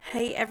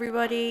Hey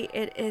everybody,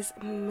 it is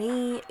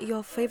me,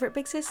 your favorite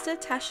big sister,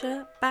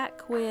 Tasha,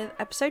 back with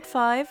episode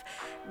 5.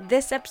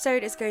 This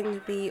episode is going to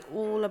be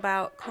all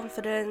about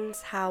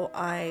confidence, how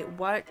I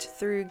worked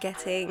through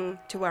getting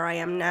to where I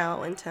am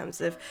now in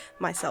terms of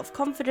my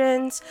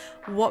self-confidence,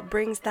 what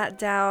brings that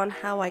down,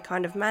 how I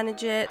kind of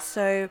manage it.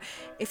 So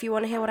if you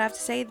want to hear what I have to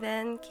say,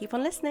 then keep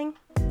on listening.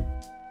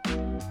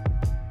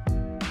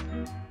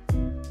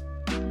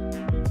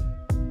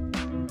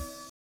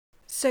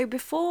 So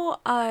before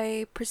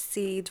I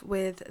proceed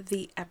with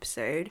the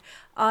episode,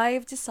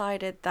 I've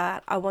decided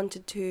that I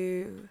wanted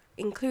to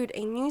include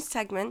a new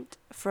segment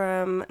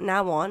from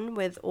now on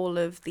with all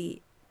of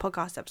the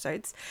podcast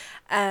episodes,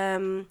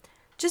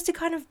 just to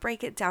kind of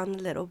break it down a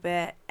little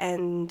bit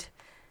and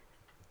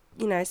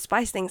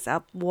spice things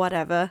up,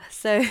 whatever.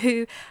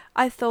 So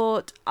I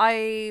thought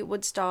I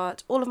would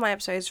start all of my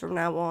episodes from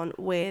now on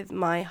with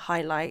my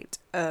highlight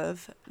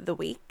of the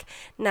week.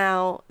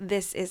 Now,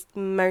 this is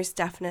most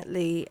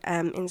definitely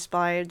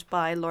inspired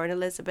by Lauren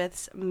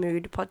Elizabeth's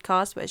Mood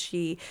podcast, where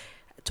she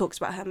talks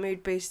about her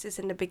mood boosters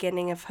in the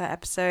beginning of her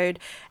episode,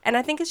 and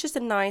I think it's just a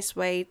nice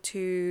way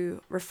to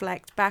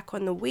reflect back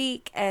on the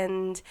week,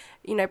 and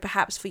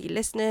perhaps for you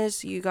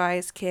listeners, you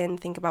guys can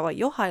think about what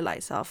your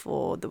highlights are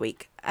for the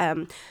week.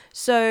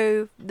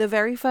 So the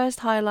very first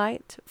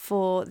highlight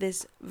for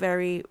this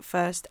very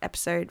first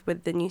episode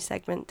with the new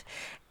segment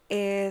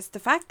is the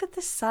fact that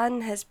the sun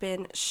has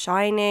been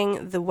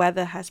shining, the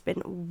weather has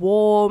been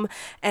warm,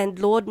 and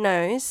Lord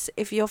knows,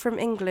 if you're from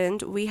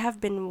England, we have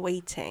been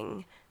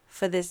waiting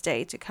for this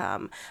day to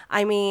come.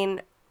 I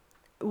mean,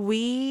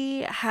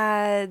 we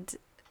had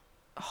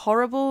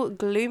horrible,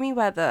 gloomy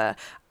weather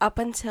up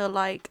until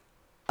like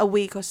a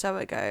week or so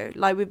ago.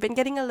 Like, we've been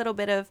getting a little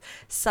bit of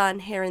sun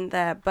here and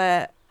there,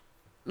 but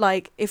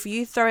like if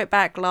you throw it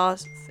back,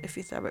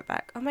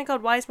 oh my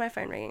god, why is my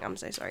phone ringing? I'm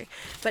so sorry.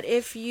 But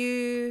if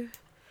you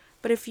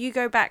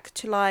go back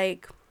to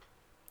like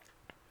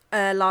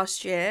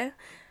last year,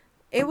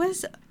 it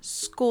was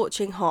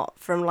scorching hot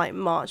from like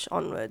March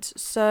onwards.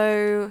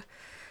 So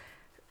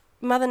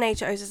Mother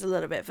Nature owes us a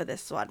little bit for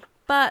this one.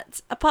 But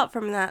apart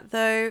from that,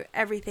 though,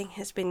 everything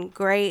has been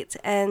great,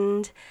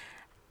 and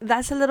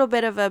that's a little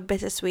bit of a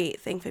bittersweet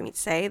thing for me to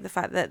say. The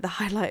fact that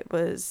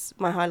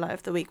my highlight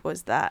of the week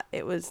was that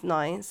it was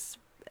nice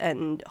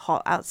and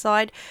hot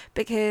outside,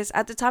 because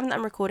at the time that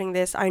I'm recording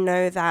this, I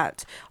know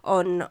that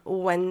on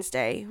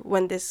Wednesday,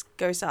 when this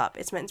goes up,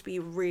 it's meant to be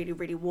really,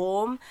 really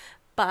warm.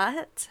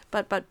 But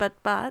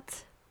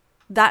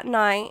that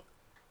night,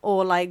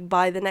 or like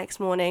by the next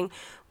morning,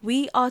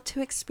 we are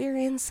to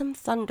experience some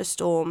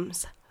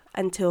thunderstorms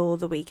until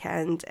the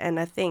weekend, and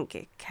I think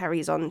it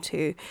carries on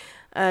to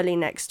early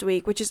next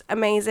week, which is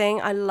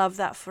amazing. I love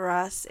that for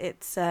us.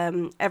 It's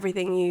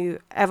everything you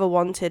ever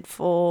wanted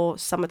for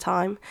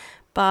summertime,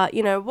 but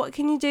what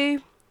can you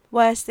do?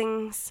 Worse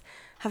things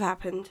have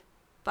happened.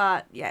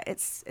 But yeah,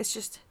 it's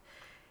just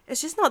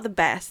not the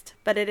best,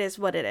 but it is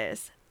what it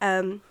is.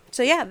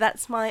 So yeah,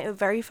 that's my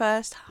very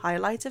first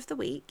highlight of the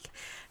week.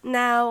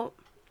 Now,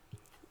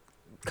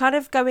 kind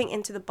of going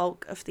into the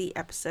bulk of the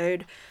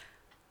episode,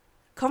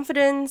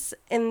 confidence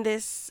in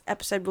this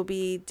episode will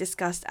be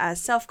discussed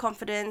as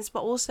self-confidence,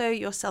 but also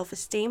your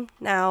self-esteem.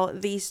 Now,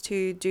 these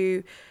two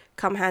do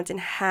come hand in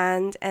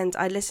hand, and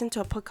I listened to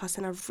a podcast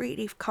and I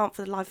really can't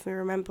for the life of me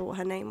remember what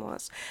her name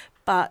was,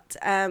 but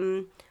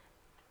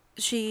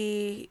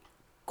she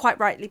quite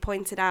rightly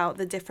pointed out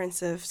the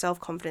difference of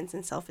self-confidence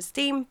and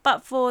self-esteem,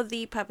 but for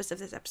the purpose of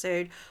this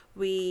episode,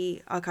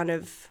 we are kind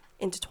of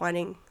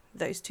intertwining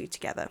those two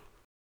together.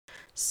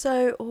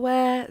 So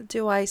where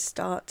do I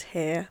start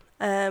here?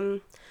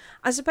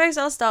 I suppose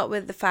I'll start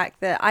with the fact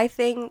that I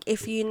think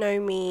if you know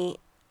me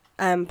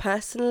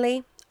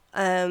personally,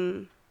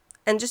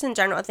 and just in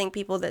general, I think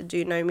people that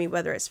do know me,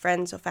 whether it's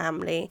friends or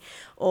family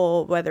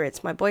or whether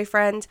it's my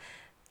boyfriend,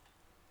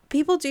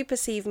 people do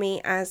perceive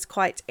me as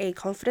quite a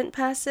confident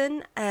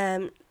person.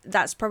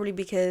 That's probably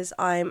because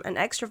I'm an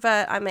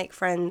extrovert. I make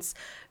friends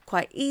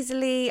quite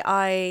easily.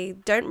 I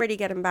don't really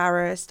get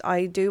embarrassed.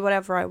 I do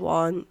whatever I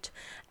want.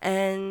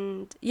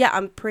 And yeah,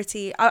 I'm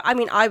pretty, I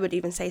mean, I would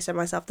even say so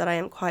myself that I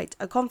am quite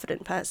a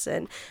confident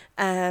person.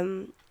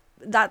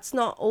 That's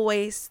not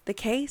always the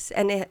case,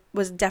 and it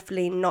was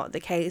definitely not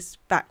the case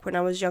back when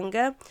I was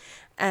younger.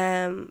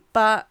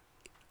 But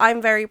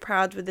I'm very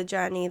proud with the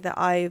journey that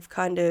I've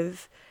kind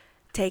of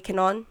taken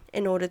on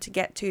in order to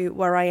get to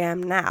where I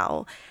am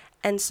now.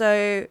 And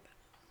so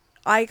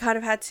I kind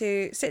of had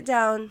to sit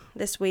down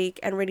this week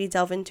and really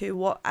delve into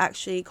what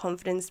actually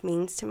confidence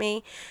means to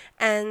me.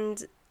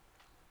 And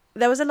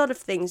there was a lot of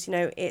things,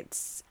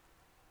 it's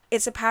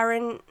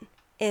apparent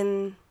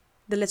in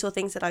the little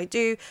things that I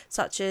do,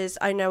 such as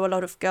I know a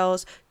lot of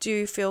girls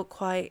do feel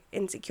quite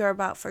insecure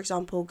about, for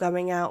example,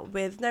 going out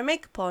with no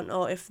makeup on,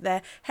 or if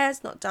their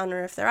hair's not done,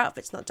 or if their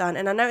outfit's not done.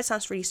 And I know it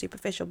sounds really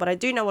superficial, but I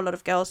do know a lot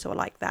of girls who are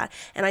like that,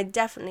 and I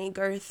definitely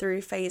go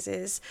through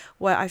phases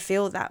where I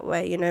feel that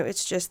way.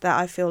 It's just that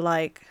I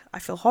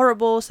feel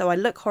horrible, so I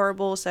look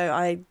horrible, so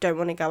I don't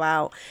want to go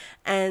out.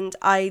 And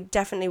I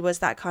definitely was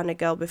that kind of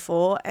girl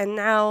before, and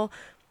now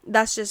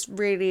that's just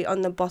really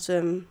on the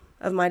bottom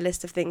of my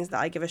list of things that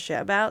I give a shit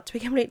about, to be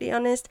completely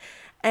honest.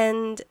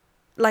 And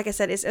like I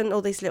said, it's in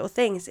all these little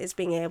things. It's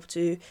being able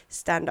to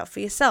stand up for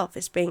yourself.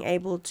 It's being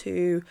able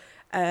to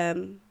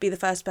be the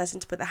first person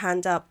to put the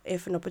hand up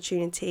if an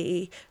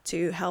opportunity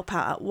to help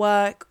out at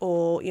work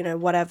or, you know,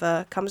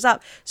 whatever comes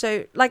up.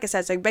 So like I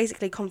said, so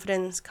basically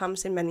confidence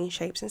comes in many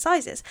shapes and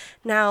sizes.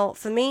 Now,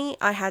 for me,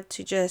 I had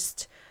to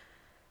just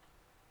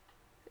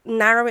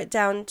narrow it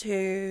down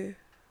to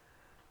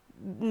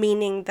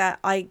meaning that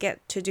I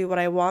get to do what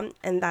I want,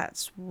 and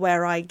that's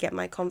where I get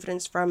my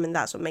confidence from, and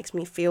that's what makes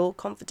me feel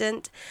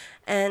confident.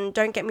 And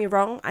don't get me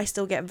wrong, I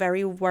still get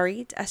very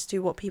worried as to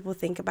what people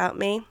think about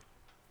me.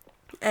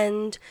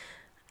 And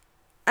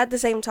at the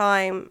same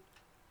time,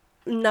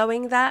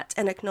 knowing that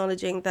and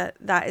acknowledging that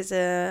that is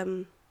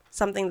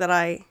something that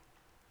I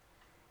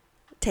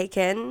take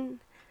in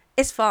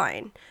is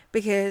fine,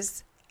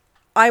 because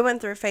I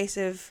went through a phase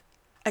of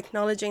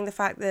acknowledging the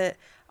fact that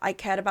I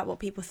cared about what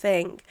people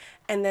think,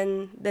 and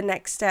then the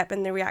next step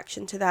and the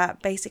reaction to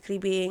that basically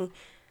being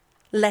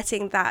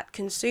letting that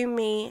consume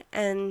me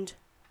and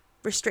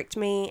restrict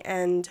me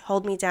and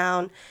hold me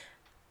down,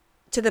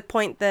 to the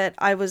point that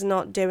I was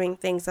not doing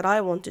things that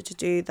I wanted to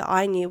do that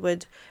I knew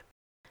would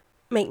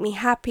make me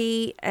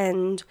happy.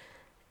 And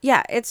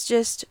yeah, it's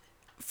just,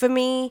 for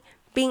me,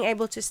 being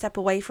able to step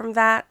away from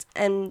that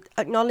and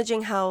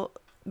acknowledging how,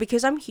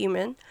 because I'm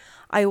human,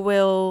 I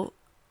will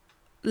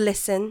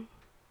listen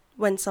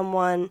when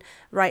someone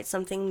writes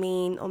something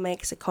mean or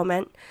makes a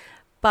comment,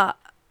 but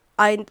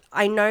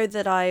I know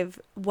that I've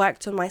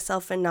worked on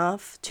myself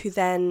enough to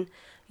then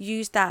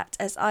use that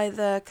as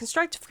either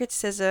constructive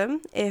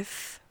criticism,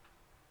 if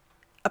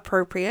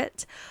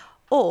appropriate,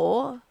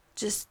 or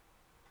just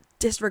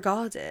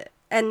disregard it.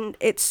 And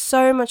it's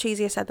so much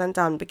easier said than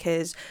done,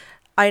 because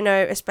I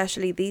know,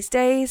 especially these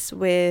days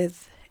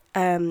with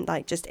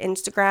like just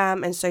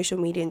Instagram and social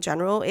media in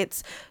general,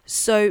 it's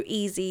so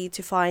easy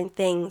to find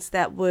things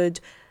that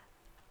would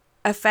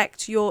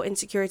affect your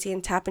insecurity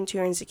and tap into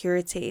your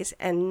insecurities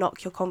and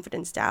knock your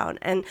confidence down.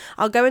 And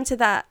I'll go into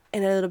that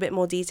in a little bit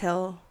more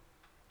detail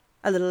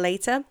a little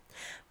later.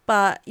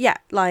 But yeah,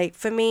 like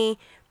for me,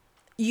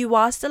 you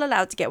are still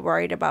allowed to get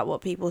worried about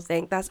what people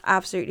think. That's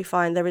absolutely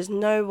fine. There is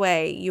no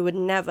way you would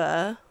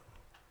never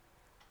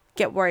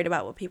get worried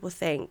about what people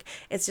think.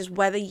 It's just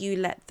whether you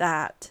let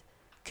that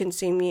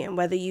consume you and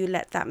whether you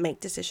let that make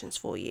decisions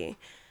for you.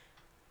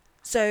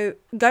 So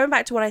going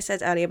back to what I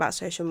said earlier about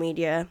social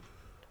media,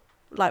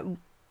 like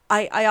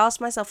I ask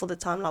myself all the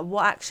time, like,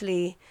 what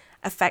actually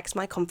affects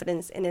my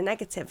confidence in a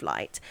negative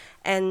light?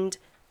 And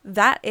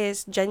that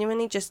is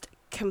genuinely just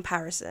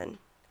comparison.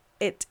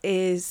 It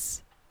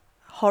is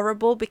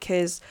horrible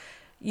because,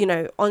 you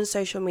know, on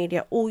social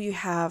media, all you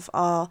have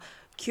are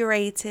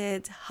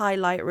curated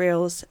highlight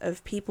reels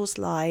of people's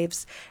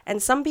lives,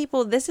 and some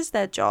people, this is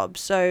their job,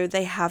 so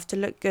they have to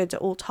look good at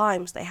all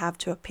times. They have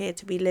to appear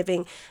to be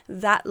living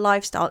that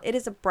lifestyle. It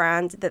is a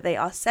brand that they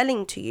are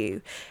selling to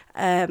you.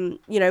 You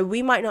know,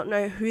 we might not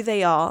know who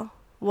they are,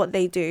 what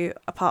they do,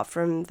 apart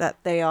from that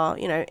they are,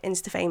 you know,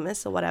 Insta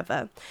famous or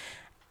whatever,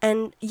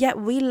 and yet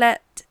we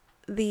let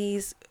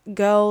these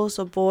girls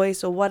or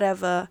boys or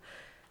whatever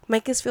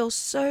make us feel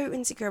so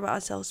insecure about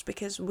ourselves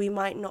because we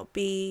might not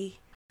be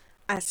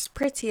as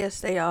pretty as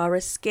they are,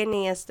 as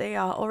skinny as they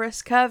are, or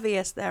as curvy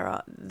as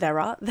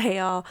they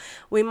are.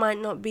 We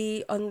might not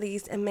be on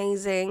these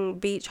amazing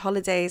beach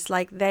holidays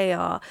like they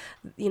are.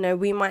 You know,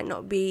 we might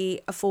not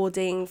be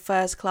affording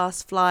first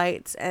class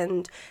flights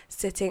and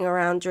sitting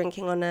around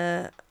drinking on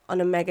a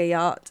mega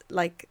yacht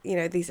like, you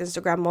know, these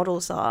Instagram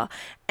models are.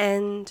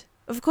 And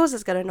of course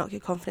it's going to knock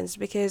your confidence,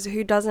 because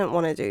who doesn't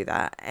want to do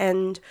that?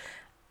 And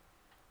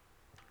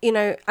you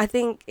know, I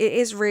think it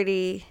is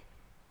really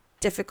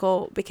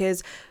difficult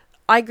because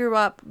I grew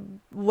up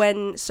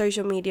when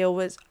social media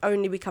was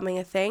only becoming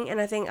a thing, and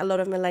I think a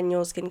lot of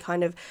millennials can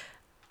kind of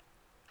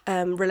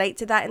relate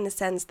to that, in the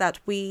sense that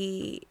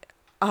we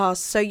are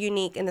so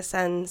unique in the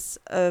sense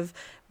of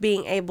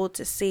being able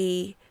to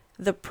see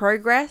the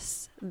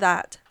progress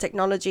that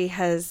technology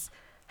has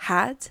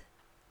had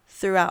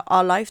throughout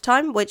our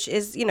lifetime, which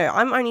is, you know,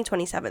 I'm only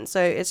 27,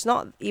 so it's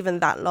not even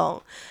that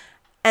long.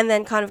 And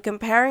then kind of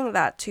comparing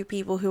that to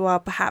people who are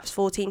perhaps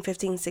 14,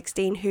 15,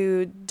 16,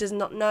 who does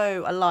not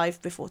know a life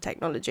before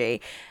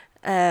technology.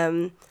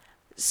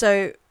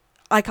 So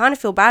I kind of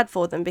feel bad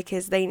for them,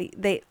 because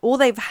they all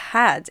they've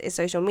had is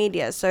social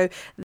media. So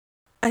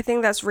I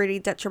think that's really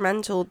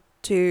detrimental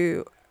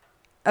to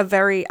a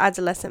very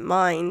adolescent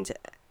mind,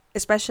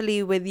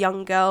 especially with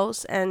young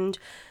girls, and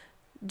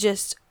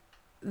just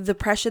the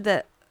pressure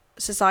that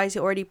society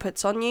already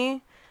puts on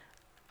you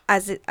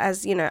as it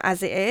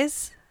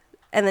is.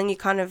 And then you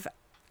kind of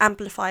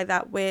amplify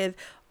that with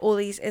all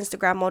these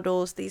Instagram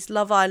models, these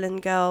Love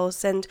Island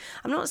girls. And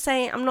I'm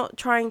not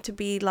trying to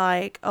be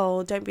like,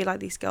 oh, don't be like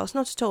these girls.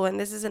 Not at all. And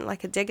this isn't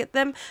like a dig at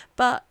them.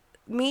 But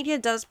media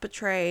does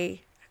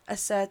portray a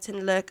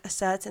certain look, a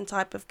certain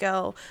type of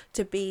girl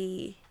to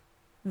be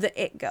the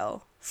it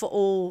girl for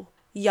all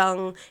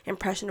young,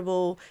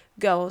 impressionable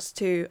girls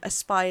to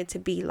aspire to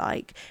be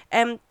like.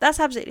 And that's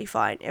absolutely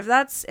fine. If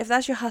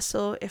that's your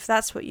hustle, if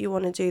that's what you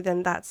want to do,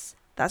 then that's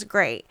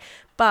great.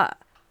 But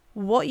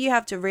what you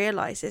have to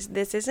realize is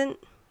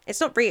it's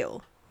not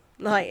real.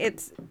 Like,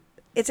 it's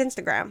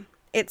Instagram,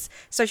 it's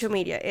social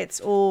media,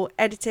 it's all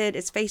edited,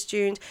 it's face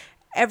tuned.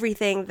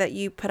 Everything that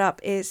you put up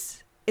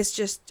is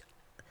just,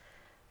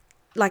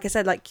 like I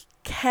said, like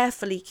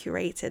carefully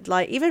curated.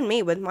 Like, even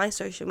me with my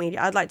social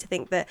media, I'd like to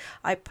think that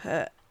I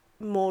put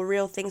more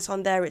real things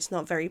on there. It's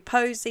not very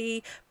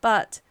posy,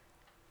 but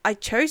I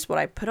chose what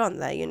I put on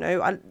there, you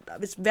know.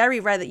 It's very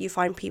rare that you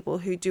find people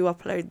who do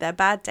upload their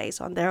bad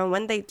days on there, and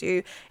when they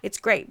do, it's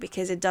great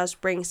because it does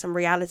bring some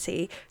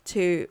reality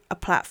to a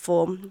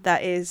platform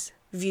that is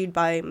viewed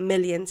by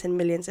millions and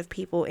millions of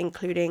people,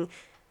 including,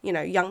 you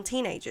know, young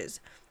teenagers.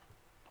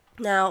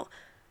 Now,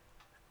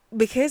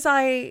 because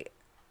I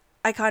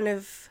kind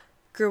of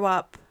grew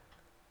up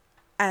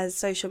as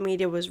social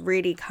media was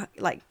really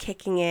like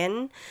kicking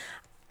in,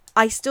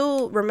 I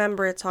still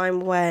remember a time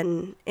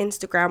when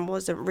Instagram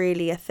wasn't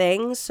really a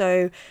thing,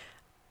 so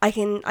I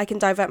can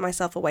divert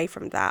myself away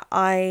from that.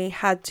 I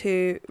had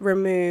to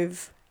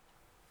remove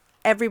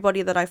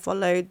everybody that I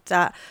followed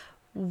that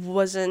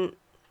wasn't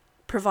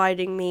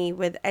providing me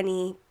with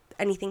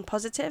anything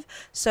positive.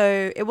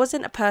 So it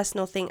wasn't a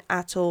personal thing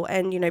at all,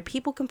 and you know,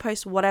 people can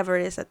post whatever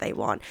it is that they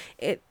want.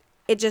 It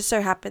just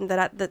so happened that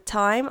at the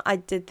time I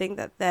did think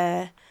that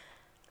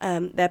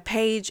their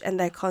page and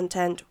their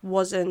content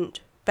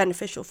wasn't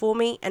beneficial for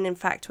me, and in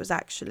fact was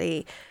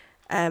actually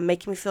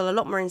making me feel a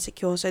lot more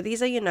insecure. So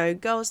these are, you know,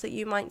 girls that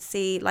you might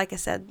see, like I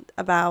said,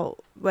 about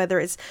whether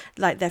it's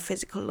like their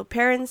physical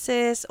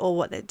appearances or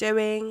what they're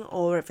doing,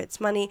 or if it's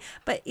money.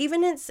 But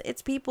even it's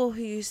people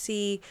who you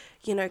see,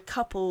 you know,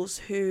 couples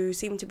who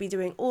seem to be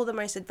doing all the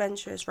most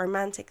adventurous,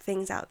 romantic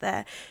things out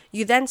there.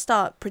 You then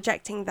start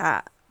projecting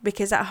that,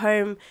 because at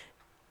home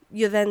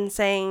you're then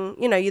saying,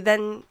 you know, you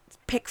then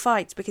pick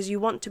fights because you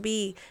want to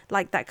be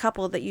like that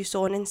couple that you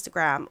saw on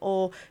Instagram,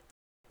 or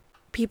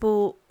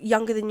people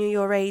younger than you,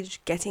 your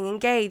age, getting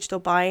engaged or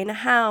buying a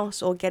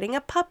house or getting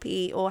a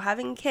puppy or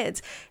having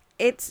kids.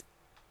 It's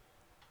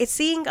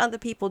seeing other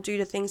people do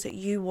the things that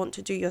you want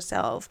to do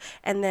yourself,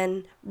 and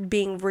then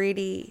being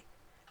really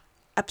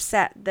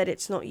upset that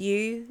it's not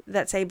you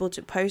that's able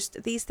to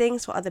post these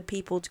things for other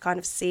people to kind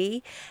of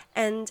see.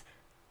 And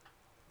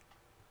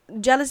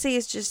jealousy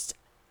is just,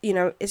 you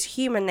know, it's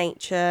human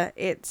nature.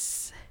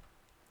 It's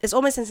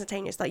almost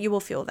instantaneous, like you will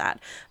feel that.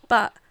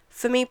 But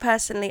for me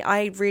personally,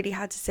 I really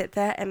had to sit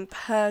there and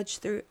purge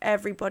through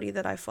everybody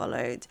that I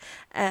followed,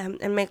 and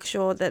make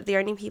sure that the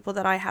only people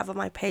that I have on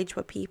my page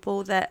were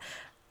people that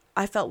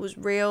I felt was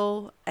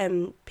real,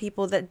 and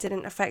people that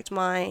didn't affect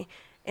my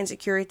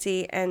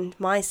insecurity and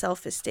my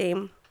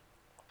self-esteem,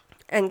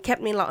 and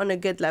kept me like on a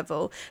good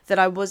level, that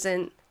I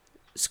wasn't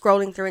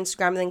scrolling through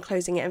Instagram and then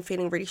closing it and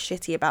feeling really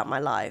shitty about my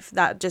life.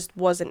 That just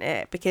wasn't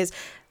it. Because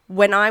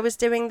when I was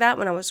doing that,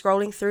 when I was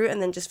scrolling through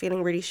and then just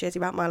feeling really shitty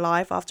about my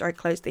life after I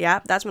closed the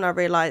app, that's when I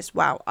realized,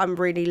 wow, I'm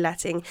really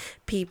letting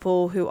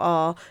people who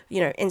are,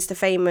 you know, Insta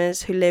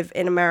famous, who live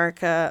in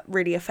America,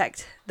 really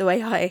affect the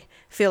way I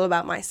feel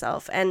about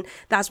myself. And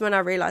that's when I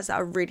realized that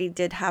I really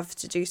did have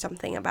to do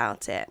something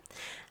about it.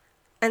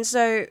 And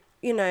so,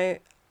 you know,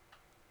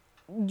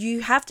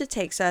 you have to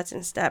take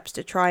certain steps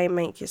to try and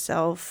make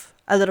yourself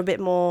a little bit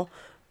more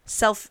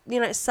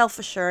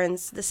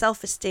self-assurance, the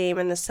self-esteem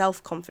and the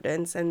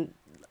self-confidence. And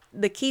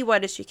the key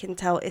word, as you can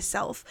tell, is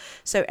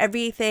self. So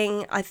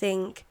everything, I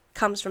think,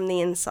 comes from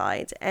the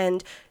inside,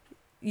 and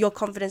your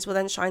confidence will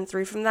then shine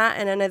through from that.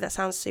 And I know that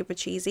sounds super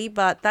cheesy,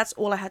 but that's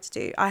all I had to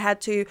do. I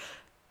had to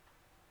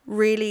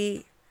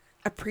really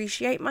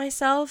appreciate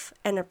myself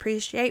and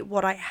appreciate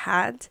what I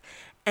had,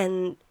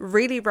 and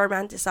really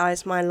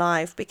romanticize my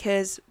life,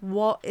 because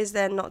what is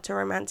there not to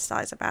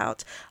romanticize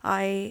about?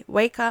 I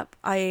wake up,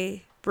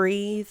 I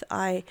breathe,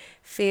 I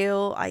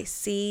feel, I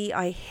see,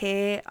 I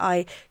hear,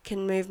 I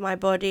can move my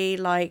body.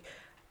 Like,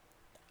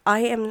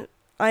 I'm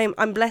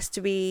blessed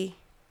to be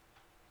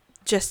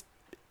just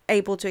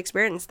able to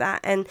experience that,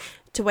 and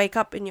to wake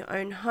up in your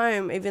own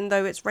home, even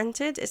though it's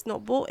rented, it's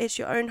not bought, it's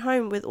your own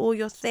home with all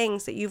your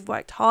things that you've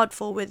worked hard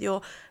for, with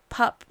your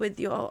pup, with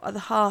your other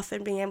half,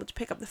 and being able to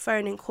pick up the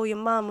phone and call your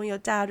mum or your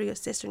dad or your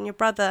sister and your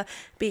brother,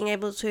 being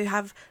able to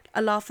have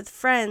a laugh with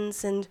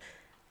friends. And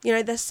you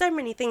know, there's so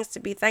many things to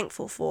be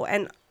thankful for.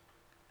 And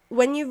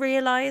when you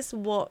realize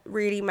what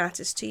really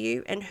matters to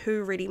you and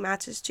who really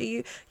matters to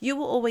you, you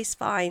will always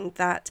find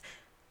that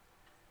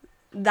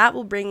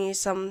will bring you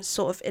some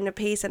sort of inner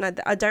peace.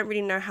 And I don't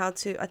really know how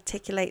to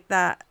articulate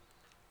that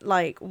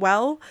like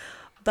well,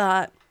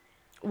 but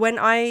when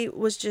I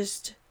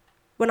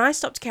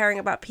stopped caring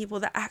about people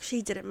that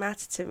actually didn't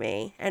matter to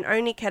me, and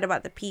only cared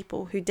about the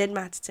people who did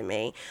matter to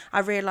me, I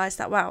realized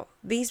that, wow,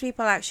 these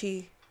people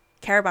actually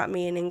care about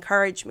me and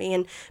encourage me.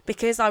 And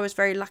because I was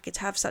very lucky to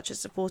have such a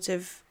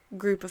supportive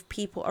group of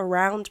people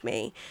around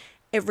me,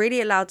 it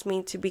really allowed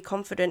me to be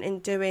confident in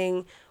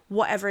doing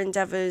whatever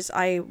endeavors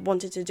I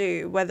wanted to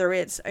do, whether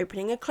it's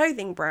opening a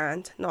clothing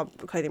brand, not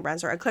a clothing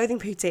brand, sorry, a clothing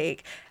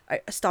boutique,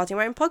 starting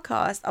my own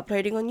podcast,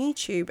 uploading on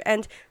YouTube.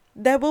 And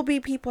there will be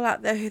people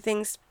out there who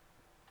thinks,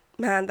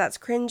 man, that's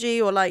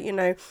cringy, or like,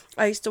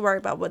 I used to worry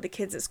about what the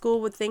kids at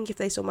school would think if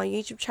they saw my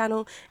YouTube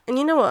channel. And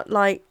you know what,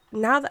 like,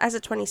 now that as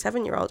a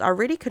 27-year-old, I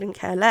really couldn't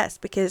care less,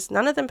 because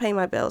none of them pay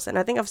my bills. And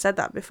I think I've said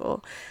that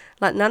before,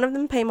 like, none of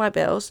them pay my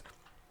bills.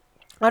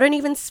 I don't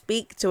even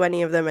speak to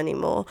any of them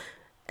anymore.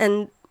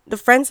 And the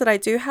friends that I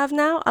do have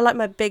now are like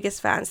my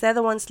biggest fans. They're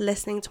the ones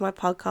listening to my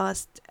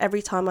podcast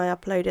every time I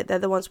upload it. They're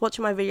the ones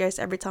watching my videos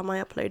every time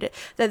I upload it.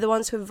 They're the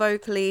ones who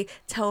vocally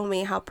tell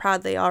me how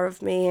proud they are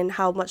of me and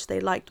how much they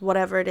liked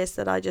whatever it is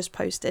that I just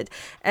posted.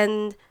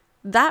 And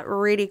that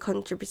really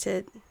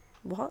contributed.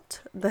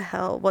 What the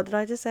hell? What did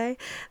I just say?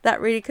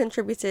 That really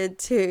contributed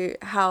to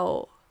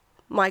how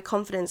my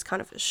confidence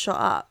kind of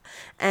shot up.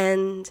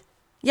 And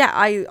yeah,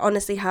 I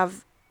honestly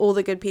have all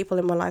the good people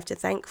in my life to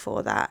thank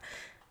for that.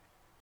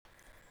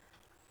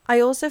 I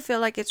also feel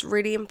like it's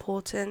really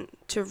important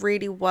to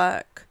really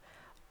work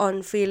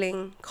on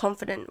feeling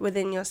confident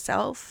within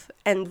yourself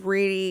and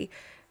really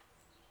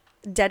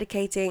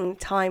dedicating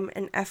time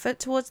and effort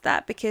towards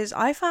that, because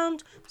I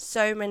found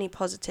so many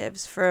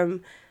positives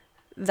from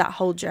that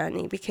whole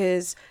journey,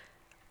 because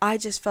I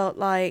just felt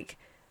like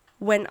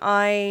when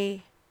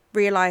I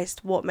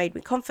realized what made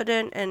me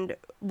confident and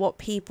what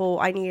people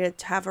I needed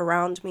to have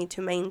around me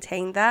to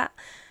maintain that,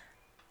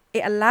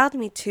 it allowed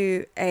me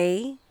to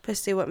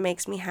pursue what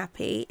makes me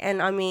happy.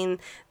 And I mean,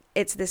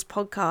 it's this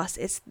podcast,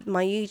 it's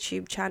my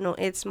YouTube channel,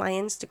 it's my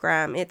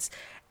Instagram, it's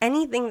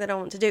anything that I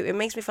want to do. It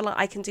makes me feel like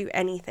I can do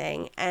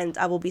anything and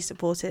I will be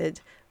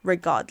supported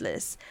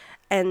regardless.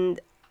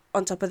 And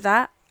on top of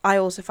that, I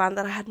also found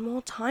that I had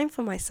more time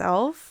for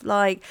myself.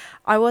 Like,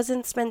 I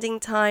wasn't spending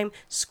time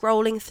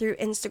scrolling through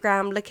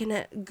Instagram, looking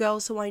at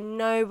girls who I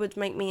know would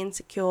make me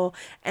insecure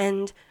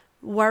and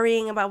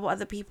worrying about what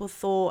other people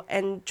thought,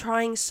 and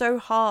trying so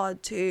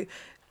hard to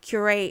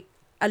curate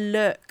a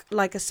look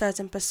like a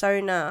certain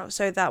persona,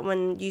 so that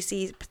when you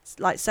see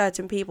like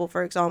certain people,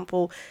 for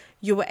example,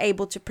 you were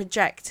able to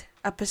project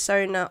a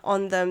persona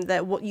on them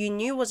that what you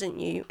knew wasn't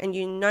you, and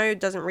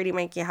doesn't really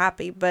make you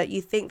happy, but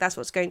you think that's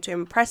what's going to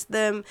impress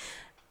them,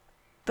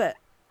 but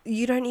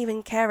you don't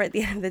even care at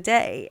the end of the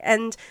day.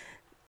 And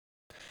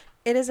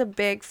it is a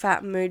big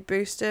fat mood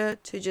booster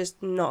to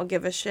just not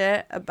give a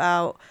shit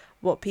about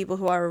what people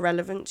who are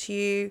irrelevant to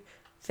you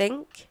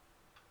think.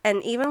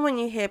 And even when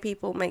you hear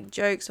people make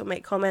jokes or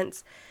make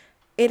comments,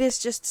 it is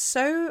just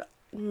so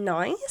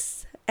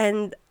nice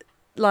and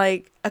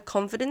like a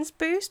confidence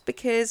boost,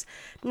 because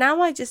now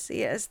I just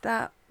see it as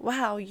that,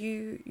 wow,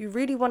 you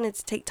really wanted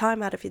to take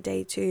time out of your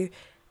day to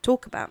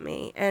talk about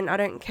me, and I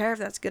don't care if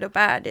that's good or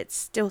bad, it's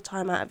still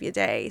time out of your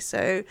day,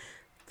 so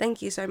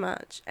thank you so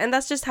much. And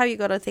that's just how you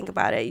got to think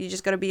about it. You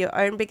just got to be your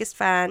own biggest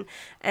fan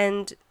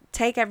and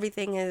take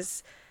everything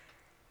as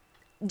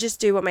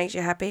just do what makes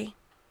you happy,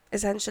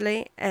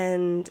 essentially.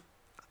 And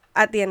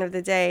at the end of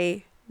the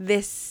day,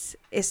 this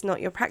is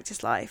not your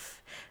practice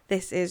life.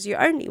 This is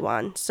your only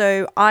one.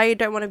 So I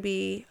don't want to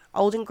be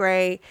old and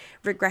grey,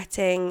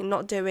 regretting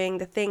not doing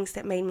the things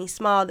that made me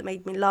smile, that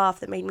made me laugh,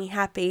 that made me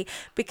happy,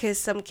 because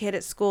some kid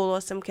at school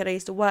or some kid I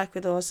used to work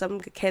with or some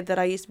kid that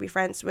I used to be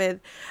friends with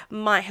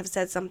might have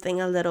said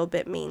something a little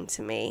bit mean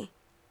to me.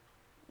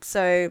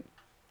 So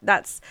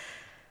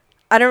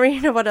I don't really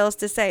know what else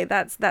to say.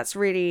 That's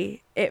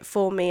really it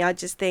for me. I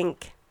just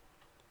think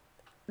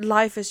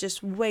life is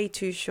just way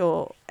too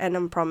short and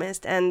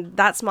unpromised. And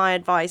that's my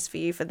advice for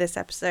you for this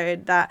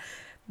episode, that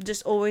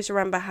just always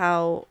remember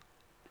how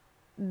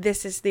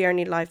this is the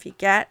only life you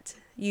get.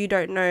 You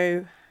don't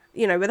know,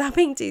 without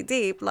being too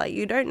deep, like,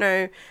 you don't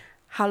know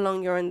how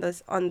long you're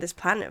on this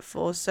planet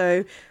for.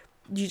 So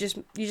you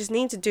just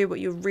need to do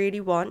what you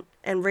really want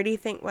and really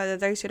think whether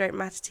those who don't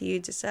matter to you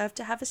deserve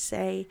to have a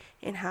say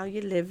in how you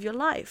live your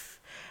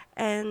life.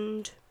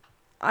 And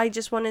I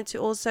just wanted to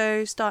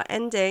also start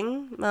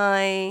ending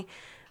my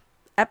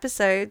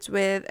episodes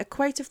with a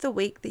quote of the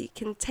week that you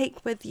can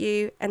take with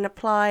you and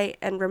apply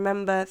and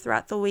remember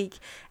throughout the week,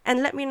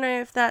 and let me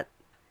know if that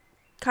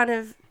kind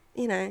of,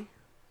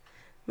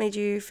 made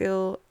you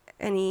feel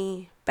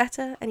any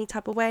better, any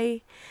type of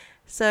way.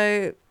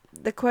 So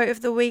the quote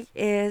of the week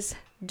is,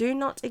 do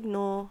not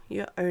ignore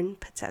your own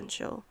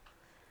potential.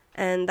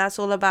 And that's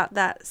all about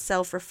that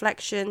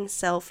self-reflection,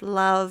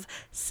 self-love,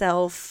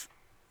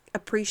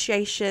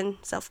 self-appreciation,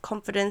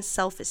 self-confidence,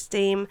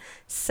 self-esteem.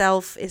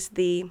 Self is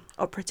the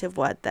operative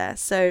word there.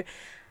 So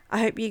I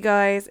hope you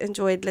guys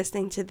enjoyed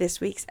listening to this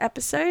week's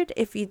episode.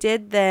 If you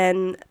did,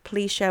 then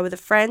please share with a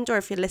friend, or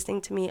if you're listening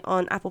to me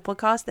on Apple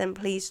Podcasts, then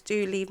please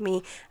do leave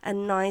me a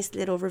nice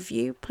little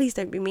review. Please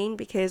don't be mean,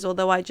 because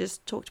although I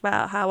just talked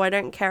about how I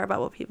don't care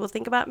about what people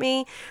think about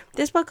me,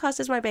 this podcast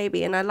is my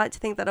baby and I like to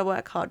think that I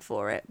work hard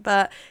for it.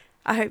 But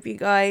I hope you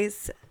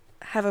guys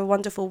have a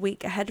wonderful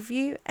week ahead of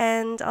you,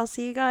 and I'll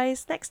see you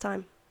guys next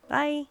time.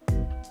 Bye.